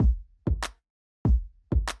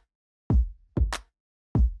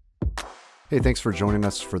Hey, thanks for joining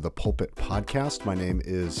us for the Pulpit Podcast. My name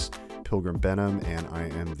is Pilgrim Benham, and I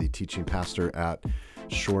am the teaching pastor at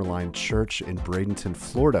Shoreline Church in Bradenton,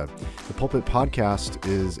 Florida. The Pulpit Podcast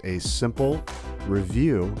is a simple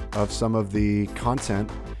review of some of the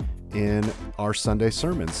content in our Sunday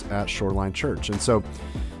sermons at Shoreline Church. And so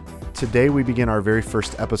today we begin our very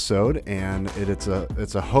first episode, and it's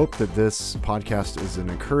a hope that this podcast is an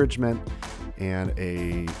encouragement and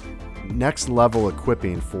a next level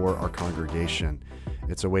equipping for our congregation.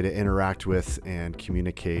 It's a way to interact with and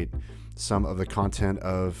communicate some of the content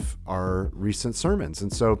of our recent sermons.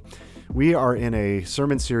 And so we are in a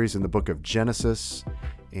sermon series in the book of Genesis,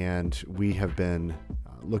 and we have been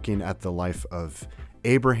looking at the life of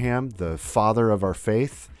Abraham, the father of our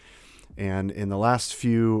faith. And in the last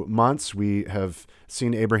few months, we have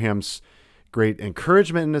seen Abraham's great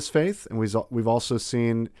encouragement in his faith, and we've also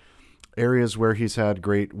seen areas where he's had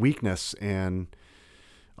great weakness and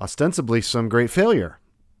ostensibly some great failure.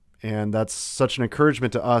 And that's such an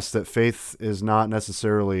encouragement to us that faith is not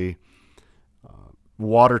necessarily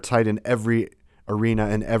watertight in every arena,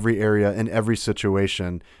 in every area, in every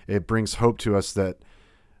situation. It brings hope to us that,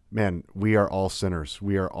 man, we are all sinners.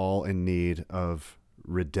 We are all in need of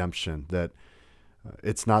redemption, that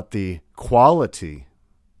it's not the quality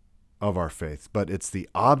of our faith, but it's the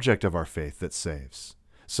object of our faith that saves.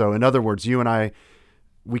 So in other words, you and I,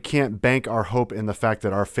 we can't bank our hope in the fact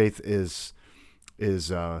that our faith is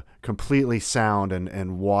completely sound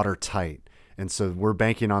and watertight. And so we're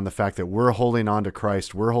banking on the fact that we're holding on to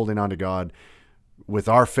Christ, we're holding on to God with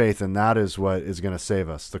our faith, and that is what is going to save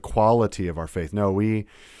us, the quality of our faith. No, we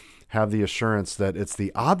have the assurance that it's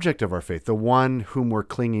the object of our faith, the one whom we're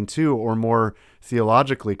clinging to, or more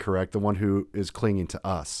theologically correct, the one who is clinging to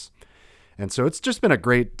us. And so it's just been a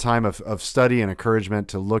great time of study and encouragement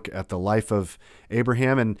to look at the life of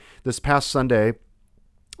Abraham. And this past Sunday,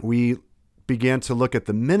 we began to look at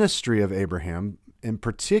the ministry of Abraham, in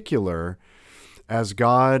particular, as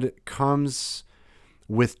God comes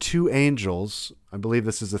with two angels. I believe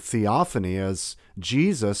this is a theophany, as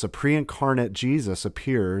Jesus, a pre-incarnate Jesus,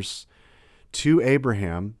 appears to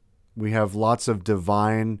Abraham. We have lots of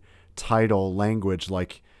divine title language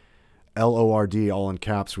like Lord, all in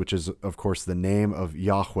caps, which is, of course, the name of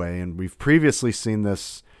Yahweh. And we've previously seen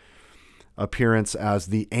this appearance as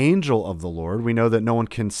the angel of the Lord. We know that no one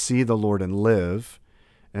can see the Lord and live.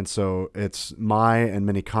 And so it's my and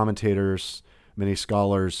many commentators, many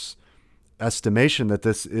scholars' estimation that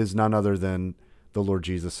this is none other than the Lord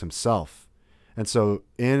Jesus himself. And so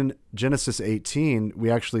in Genesis 18,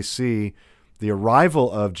 we actually see the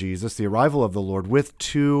arrival of Jesus, the arrival of the Lord, with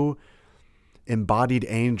two embodied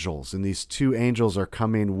angels. And these two angels are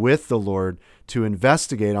coming with the Lord to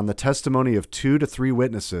investigate on the testimony of 2 to 3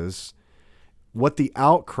 witnesses what the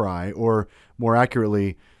outcry, or more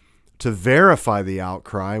accurately, to verify the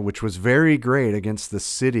outcry, which was very great against the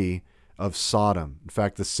city of Sodom. In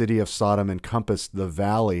fact, the city of Sodom encompassed the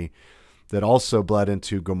valley that also bled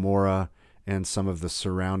into Gomorrah and some of the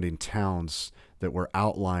surrounding towns that were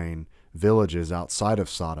outlying villages outside of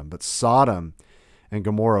Sodom. But Sodom and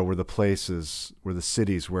Gomorrah were the places, were the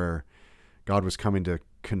cities where God was coming to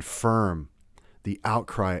confirm the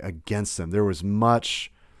outcry against them. There was much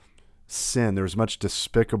sin, there was much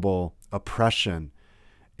despicable oppression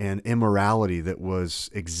and immorality that was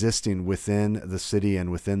existing within the city and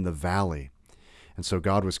within the valley. And so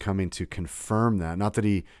God was coming to confirm that. Not that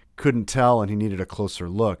he couldn't tell and he needed a closer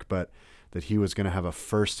look, but that he was going to have a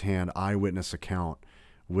firsthand eyewitness account,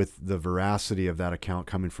 with the veracity of that account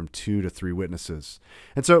coming from 2 to 3 witnesses.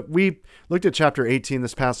 And so we looked at chapter 18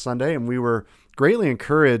 this past Sunday, and we were greatly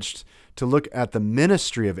encouraged to look at the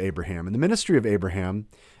ministry of Abraham. And the ministry of Abraham,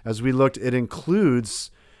 as we looked, it includes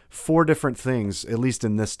 4 different things, at least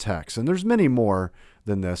in this text. And there's many more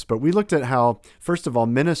than this, but we looked at how, first of all,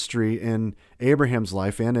 ministry in Abraham's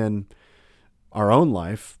life and in our own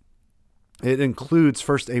life, it includes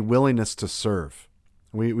first a willingness to serve.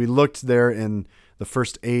 We looked there in the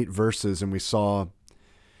first 8 verses, and we saw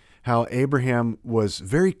how Abraham was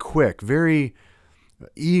very quick, very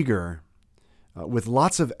eager, with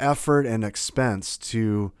lots of effort and expense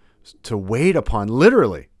to wait upon,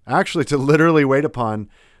 literally wait upon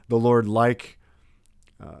the Lord, like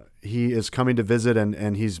he is coming to visit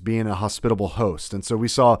and he's being a hospitable host. And so we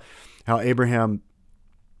saw how Abraham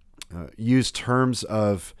used terms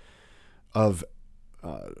of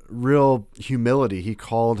real humility. He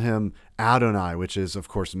called him Adonai, which is, of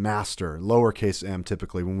course, master, lowercase m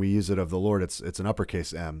typically. When we use it of the Lord, it's an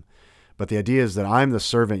uppercase M. But the idea is that I'm the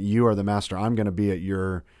servant, you are the master. I'm going to be at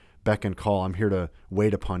your beck and call. I'm here to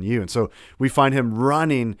wait upon you. And so we find him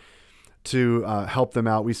running to help them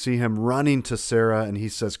out. We see him running to Sarah, and he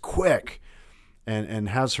says, quick, and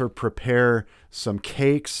has her prepare some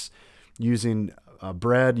cakes using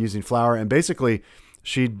bread, using flour. And basically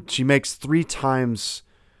she makes 3 times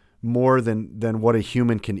more than what a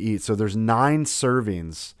human can eat. So there's 9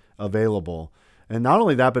 servings available. And not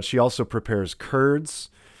only that, but she also prepares curds.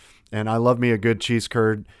 And I love me a good cheese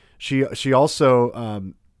curd. She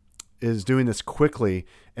also is doing this quickly.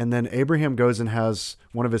 And then Abraham goes and has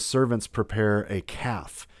one of his servants prepare a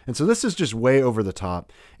calf. And so this is just way over the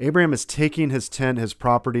top. Abraham is taking his tent, his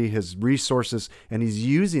property, his resources, and he's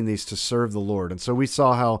using these to serve the Lord. And so we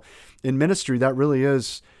saw how in ministry that really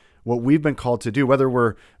is what we've been called to do, whether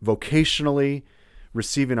we're vocationally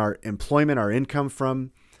receiving our employment, our income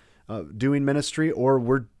from doing ministry, or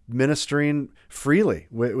we're ministering freely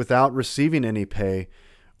without receiving any pay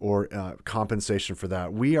or compensation for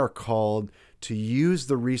that. We are called to use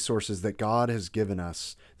the resources that God has given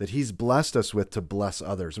us, that he's blessed us with, to bless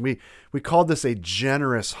others. And we call this a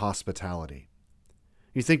generous hospitality.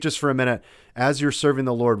 You think just for a minute, as you're serving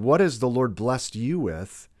the Lord, what has the Lord blessed you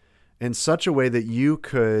with in such a way that you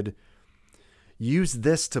could use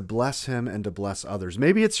this to bless him and to bless others?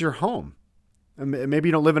 Maybe it's your home. Maybe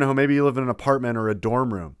you don't live in a home. Maybe you live in an apartment or a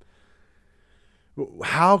dorm room.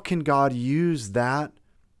 How can God use that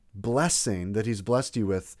blessing that he's blessed you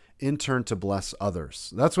with in turn to bless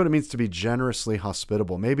others? That's what it means to be generously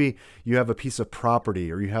hospitable. Maybe you have a piece of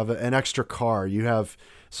property, or you have an extra car. You have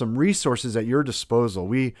some resources at your disposal.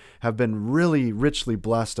 We have been really richly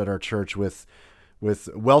blessed at our church with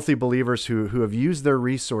wealthy believers who have used their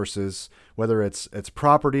resources, whether it's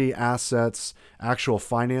property, assets, actual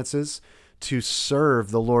finances, to serve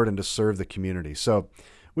the Lord and to serve the community. So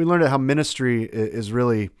we learned how ministry is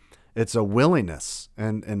really, it's a willingness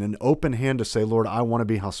and an open hand to say, Lord, I want to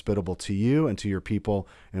be hospitable to you and to your people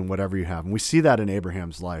and whatever you have. And we see that in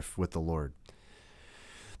Abraham's life with the Lord.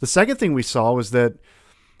 The second thing we saw was that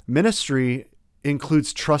ministry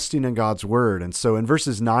includes trusting in God's word. And so in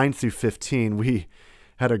verses 9 through 15, we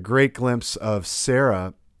had a great glimpse of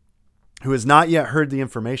Sarah, who has not yet heard the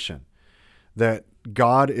information that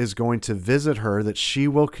God is going to visit her, that she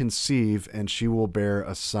will conceive and she will bear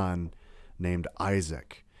a son named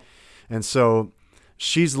Isaac. And so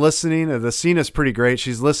she's listening. The scene is pretty great.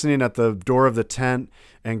 She's listening at the door of the tent,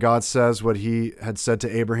 and God says what he had said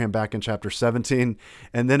to Abraham back in chapter 17.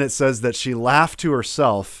 And then it says that she laughed to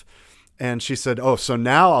herself, and she said, oh, so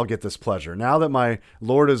now I'll get this pleasure. Now that my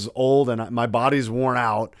Lord is old and my body's worn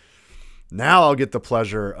out, now I'll get the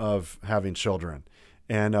pleasure of having children.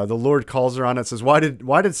 And the Lord calls her on it and says, why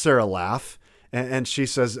did Sarah laugh? And she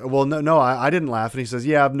says, well, no, I didn't laugh. And he says,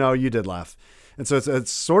 yeah, no, you did laugh. And so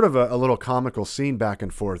it's sort of a little comical scene back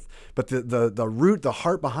and forth. But the root, the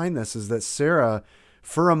heart behind this is that Sarah,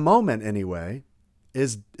 for a moment anyway,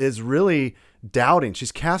 is really doubting.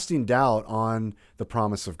 She's casting doubt on the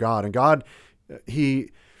promise of God. And God, he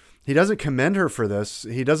doesn't commend her for this.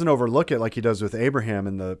 He doesn't overlook it like he does with Abraham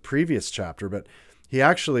in the previous chapter, but he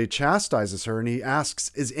actually chastises her and he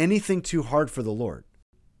asks, is anything too hard for the Lord?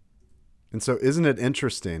 And so isn't it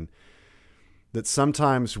interesting that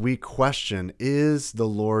sometimes we question, is the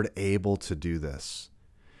Lord able to do this?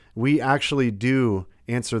 We actually do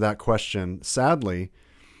answer that question, sadly,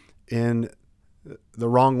 in the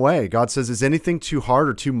wrong way. God says, is anything too hard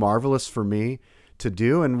or too marvelous for me to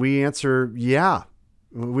do? And we answer, yeah.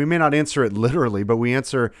 We may not answer it literally, but we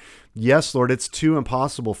answer, yes, Lord, it's too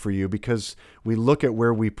impossible for you, because we look at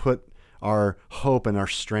where we put our hope and our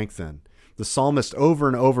strength in. The psalmist over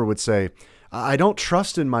and over would say, I don't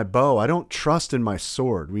trust in my bow. I don't trust in my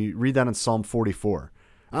sword. We read that in Psalm 44.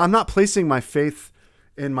 I'm not placing my faith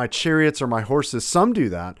in my chariots or my horses. Some do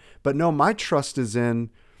that, but no, my trust is in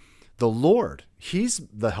the Lord. He's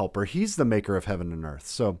the helper. He's the maker of heaven and earth.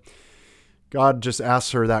 So God just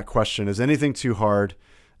asks her that question, is anything too hard?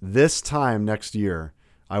 This time next year,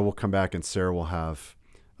 I will come back and Sarah will have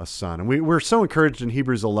a son. And we're so encouraged in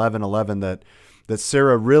Hebrews 11:11 that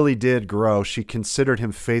Sarah really did grow. She considered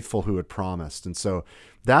him faithful who had promised. And so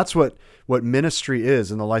that's what ministry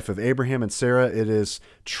is in the life of Abraham and Sarah. It is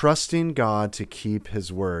trusting God to keep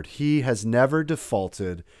his word. He has never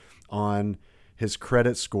defaulted on his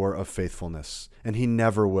credit score of faithfulness, and he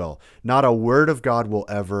never will. Not a word of God will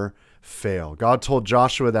ever fail. God told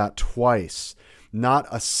Joshua that twice. Not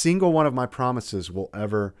a single one of my promises will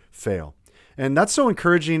ever fail. And that's so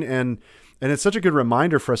encouraging, and it's such a good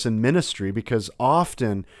reminder for us in ministry, because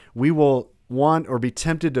often we will want or be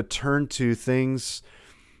tempted to turn to things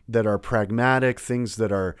that are pragmatic, things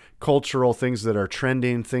that are cultural, things that are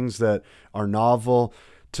trending, things that are novel,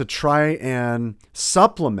 to try and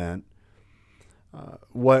supplement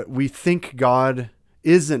what we think God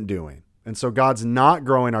isn't doing. And so God's not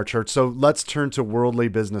growing our church. So let's turn to worldly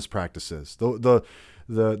business practices.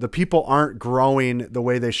 The people aren't growing the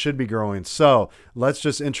way they should be growing. So let's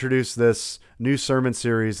just introduce this new sermon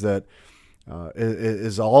series that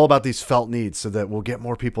is all about these felt needs so that we'll get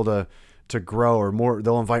more people to grow, or more,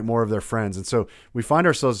 they'll invite more of their friends. And so we find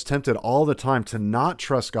ourselves tempted all the time to not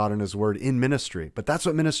trust God and his word in ministry. But that's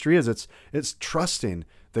what ministry is. It's trusting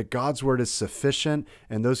that God's word is sufficient,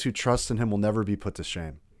 and those who trust in him will never be put to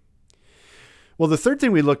shame. Well, the third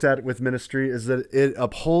thing we looked at with ministry is that it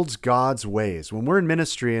upholds God's ways. When we're in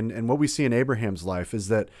ministry, and what we see in Abraham's life is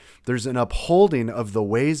that there's an upholding of the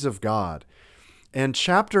ways of God. And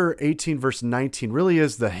chapter 18, verse 19 really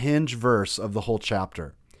is the hinge verse of the whole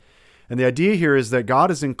chapter. And the idea here is that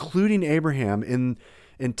God is including Abraham in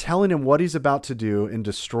telling him what he's about to do in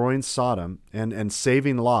destroying Sodom and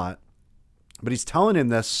saving Lot. But he's telling him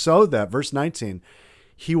this so that, verse 19,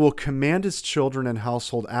 he will command his children and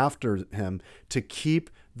household after him to keep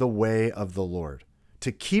the way of the Lord.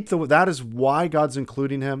 That is why God's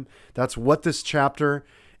including him. That's what this chapter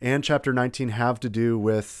and chapter 19 have to do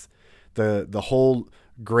with the whole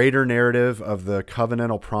greater narrative of the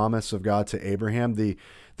covenantal promise of God to Abraham.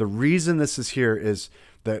 The reason this is here is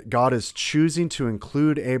that God is choosing to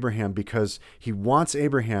include Abraham because he wants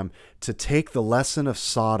Abraham to take the lesson of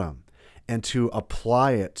Sodom and to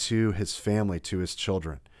apply it to his family, to his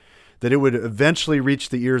children. That it would eventually reach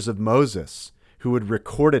the ears of Moses, who would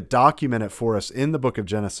record it, document it for us in the book of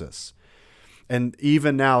Genesis. And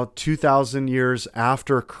even now, 2,000 years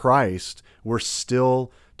after Christ, we're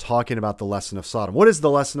still talking about the lesson of Sodom. What is the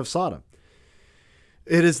lesson of Sodom?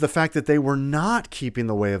 It is the fact that they were not keeping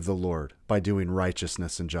the way of the Lord by doing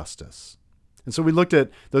righteousness and justice. And so we looked at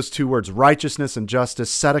those two words, righteousness and justice,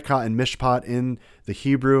 tzedakah and mishpat in the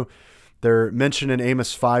Hebrew. They're mentioned in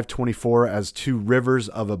Amos 5:24 as two rivers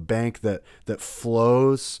of a bank that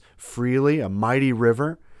flows freely, a mighty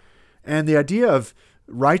river. And the idea of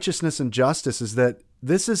righteousness and justice is that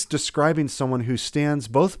this is describing someone who stands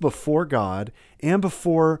both before God and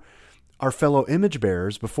before our fellow image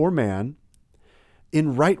bearers, before man,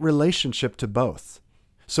 in right relationship to both.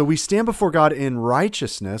 So we stand before God in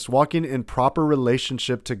righteousness, walking in proper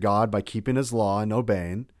relationship to God by keeping his law and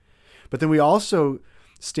obeying. But then we also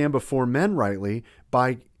stand before men rightly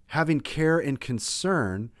by having care and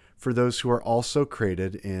concern for those who are also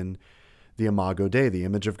created in the imago Dei, the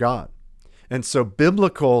image of God. And so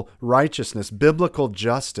biblical righteousness, biblical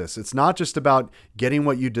justice, it's not just about getting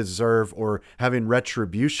what you deserve or having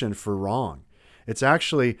retribution for wrong. It's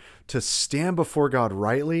actually to stand before God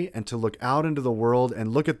rightly and to look out into the world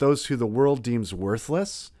and look at those who the world deems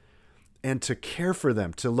worthless and to care for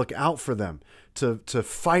them, to look out for them, to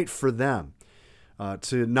fight for them,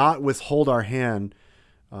 to not withhold our hand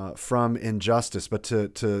from injustice, but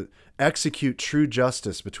to execute true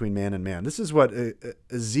justice between man and man. This is what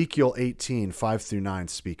Ezekiel 18, 5-9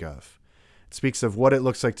 speak of. It speaks of what it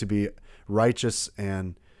looks like to be righteous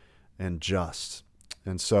and just.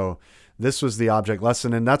 And so this was the object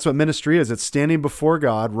lesson, and that's what ministry is. It's standing before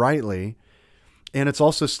God rightly, and it's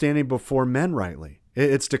also standing before men rightly.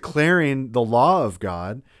 It's declaring the law of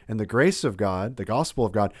God and the grace of God, the gospel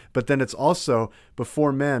of God, but then it's also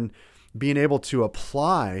before men being able to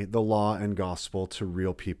apply the law and gospel to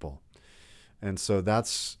real people. And so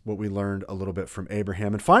that's what we learned a little bit from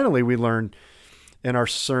Abraham. And finally, we learned in our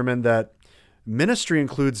sermon that ministry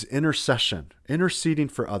includes intercession, interceding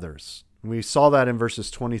for others. We saw that in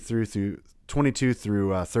verses 22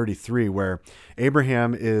 through 33, where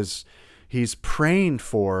Abraham he's praying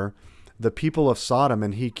for the people of Sodom,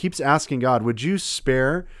 and he keeps asking God, would you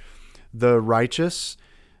spare the righteous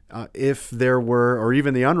if there were, or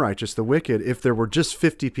even the unrighteous, the wicked, if there were just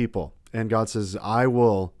 50 people? And God says, I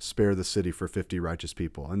will spare the city for 50 righteous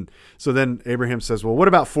people. And so then Abraham says, well, what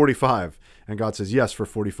about 45? And God says, yes, for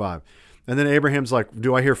 45. And then Abraham's like,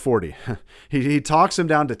 do I hear 40? he talks him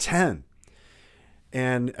down to 10.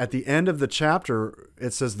 And at the end of the chapter,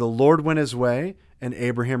 it says, the Lord went his way and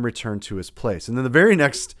Abraham returned to his place. And then the very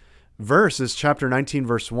next verse is chapter 19,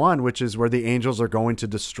 verse 1, which is where the angels are going to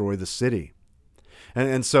destroy the city.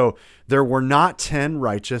 And so there were not 10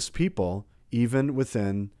 righteous people, even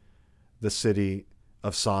within the city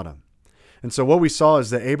of Sodom. And so what we saw is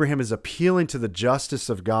that Abraham is appealing to the justice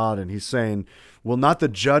of God, and he's saying, will not the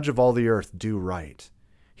judge of all the earth do right?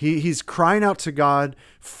 He's crying out to God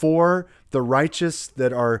for the righteous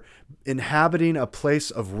that are inhabiting a place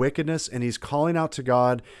of wickedness, and he's calling out to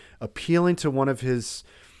God, appealing to one of his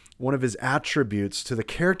attributes, to the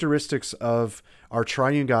characteristics of our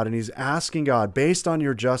triune God, and he's asking God, based on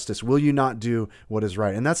your justice, will you not do what is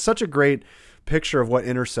right? And that's such a great picture of what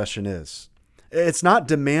intercession is. It's not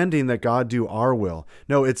demanding that God do our will.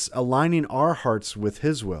 No, it's aligning our hearts with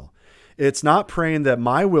his will. It's not praying that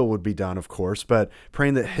my will would be done, of course, but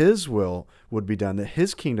praying that his will would be done, that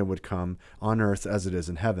his kingdom would come on earth as it is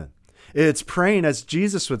in heaven. It's praying, as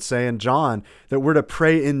Jesus would say in John, that we're to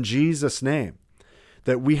pray in Jesus' name,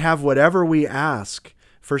 that we have whatever we ask.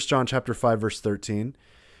 1 John chapter 5, verse 13.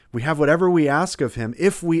 We have whatever we ask of him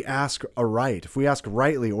if we ask aright, if we ask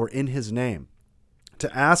rightly or in his name.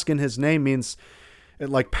 To ask in his name means,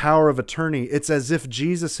 like power of attorney, it's as if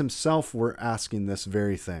Jesus himself were asking this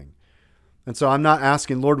very thing. And so I'm not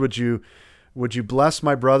asking, Lord, would you bless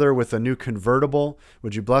my brother with a new convertible?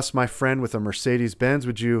 Would you bless my friend with a Mercedes Benz?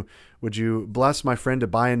 Would you bless my friend to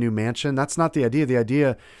buy a new mansion? That's not the idea. The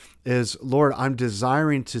idea is, Lord, I'm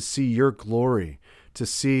desiring to see your glory, to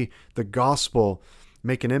see the gospel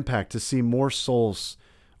make an impact, to see more souls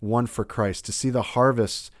won for Christ, to see the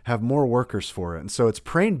harvest have more workers for it. And so it's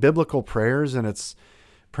praying biblical prayers, and it's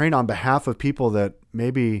praying on behalf of people that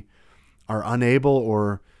maybe are unable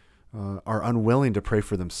or are unwilling to pray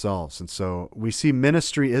for themselves. And so we see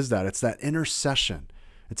ministry is that. It's that intercession.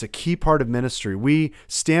 It's a key part of ministry. We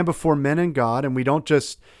stand before men and God, and we don't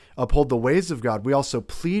just uphold the ways of God. We also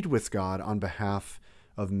plead with God on behalf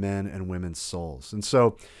of men and women's souls. And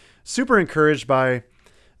so super encouraged by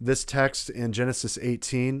this text in Genesis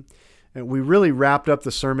 18. And we really wrapped up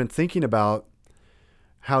the sermon thinking about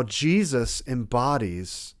how Jesus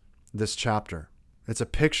embodies this chapter. It's a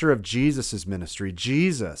picture of Jesus's ministry.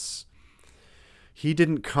 Jesus, he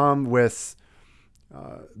didn't come with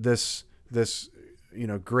this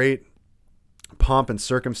great pomp and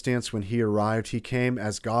circumstance when he arrived. He came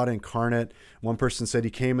as God incarnate. One person said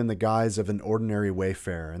he came in the guise of an ordinary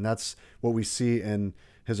wayfarer, and that's what we see in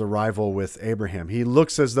his arrival with Abraham. He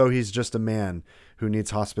looks as though he's just a man who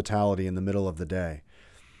needs hospitality in the middle of the day.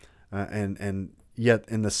 And yet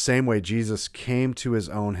in the same way, Jesus came to his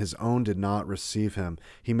own did not receive him.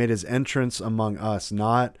 He made his entrance among us,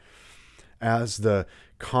 not as the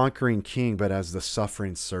conquering king, but as the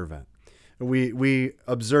suffering servant. We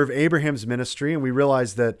observe Abraham's ministry, and we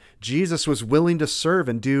realize that Jesus was willing to serve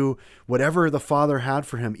and do whatever the Father had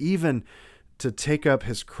for him, even to take up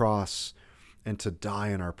his cross and to die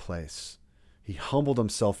in our place. He humbled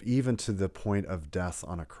himself even to the point of death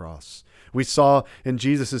on a cross. We saw in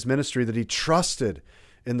Jesus' ministry that he trusted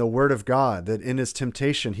in the word of God, that in his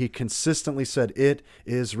temptation, he consistently said, "It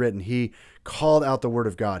is written." He called out the word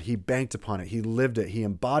of God. He banked upon it. He lived it. He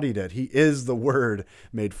embodied it. He is the word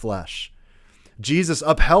made flesh. Jesus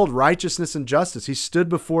upheld righteousness and justice. He stood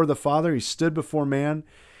before the Father. He stood before man,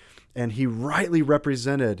 and he rightly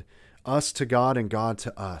represented us to God and God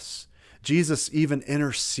to us. Jesus even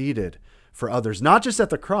interceded for others, not just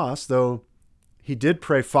at the cross, though he did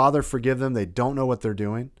pray, "Father, forgive them. They don't know what they're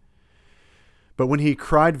doing." But when he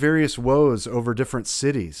cried various woes over different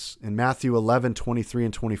cities in Matthew 11, 23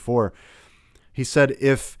 and 24, he said,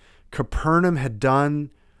 if Capernaum had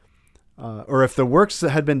done, or if the works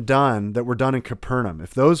that had been done that were done in Capernaum,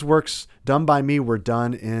 if those works done by me were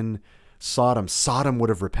done in Sodom, Sodom would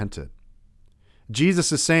have repented.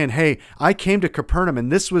 Jesus is saying, hey, I came to Capernaum,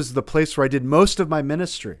 and this was the place where I did most of my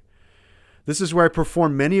ministry. This is where I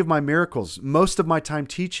performed many of my miracles, most of my time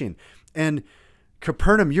teaching. And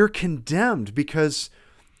Capernaum, you're condemned because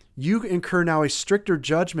you incur now a stricter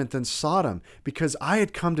judgment than Sodom, because I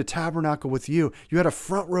had come to tabernacle with you. You had a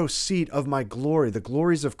front row seat of my glory, the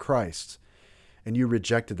glories of Christ, and you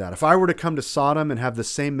rejected that. If I were to come to Sodom and have the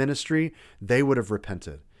same ministry, they would have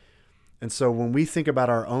repented. And so when we think about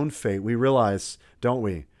our own fate, we realize, don't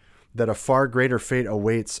we, that a far greater fate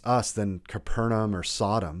awaits us than Capernaum or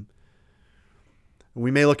Sodom.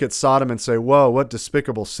 We may look at Sodom and say, whoa, what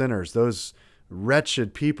despicable sinners, those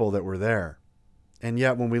wretched people that were there. And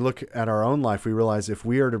yet when we look at our own life, we realize if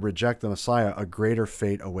we are to reject the Messiah, a greater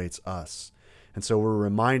fate awaits us. And so we're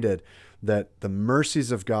reminded that the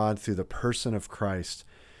mercies of God through the person of Christ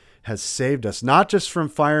has saved us, not just from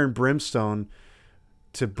fire and brimstone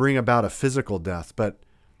to bring about a physical death, but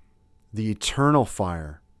the eternal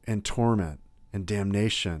fire and torment and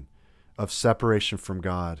damnation of separation from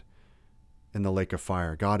God in the lake of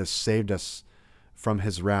fire. God has saved us from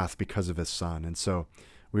his wrath because of his Son. And so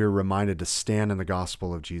we are reminded to stand in the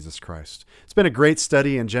gospel of Jesus Christ. It's been a great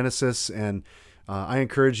study in Genesis, and I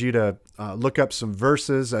encourage you to look up some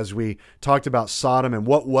verses as we talked about Sodom and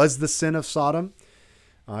what was the sin of Sodom.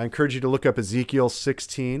 I encourage you to look up Ezekiel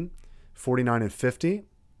 16, 49 and 50,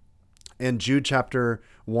 and Jude chapter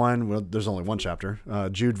 1, well, there's only one chapter,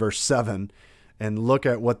 Jude verse 7, and look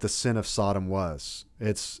at what the sin of Sodom was.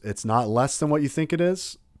 It's not less than what you think it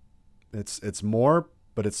is. It's more,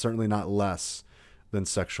 but it's certainly not less than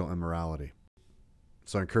sexual immorality.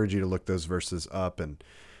 So I encourage you to look those verses up and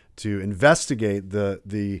to investigate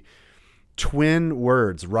the twin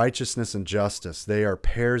words, righteousness and justice. They are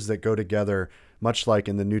pairs that go together, much like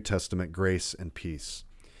in the New Testament, grace and peace.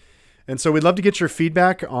 And so we'd love to get your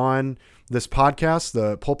feedback on this podcast,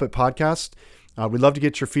 the Pulpit Podcast. We'd love to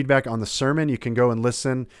get your feedback on the sermon. You can go and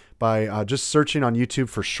listen by just searching on YouTube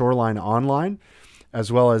for Shoreline Online,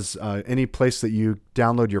 as well as any place that you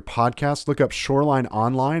download your podcast. Look up Shoreline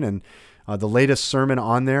Online, and the latest sermon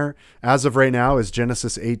on there, as of right now, is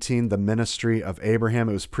Genesis 18, the ministry of Abraham.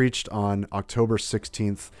 It was preached on October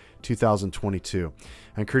 16th, 2022.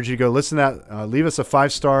 I encourage you to go listen to that. Leave us a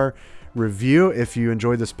 5-star review if you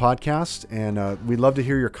enjoyed this podcast, and we'd love to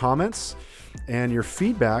hear your comments and your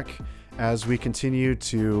feedback as we continue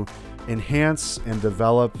to enhance and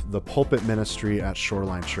develop the pulpit ministry at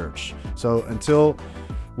Shoreline Church. So until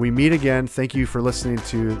we meet again, thank you for listening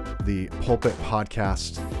to the Pulpit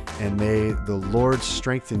Podcast, and may the Lord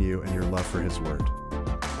strengthen you in your love for His Word.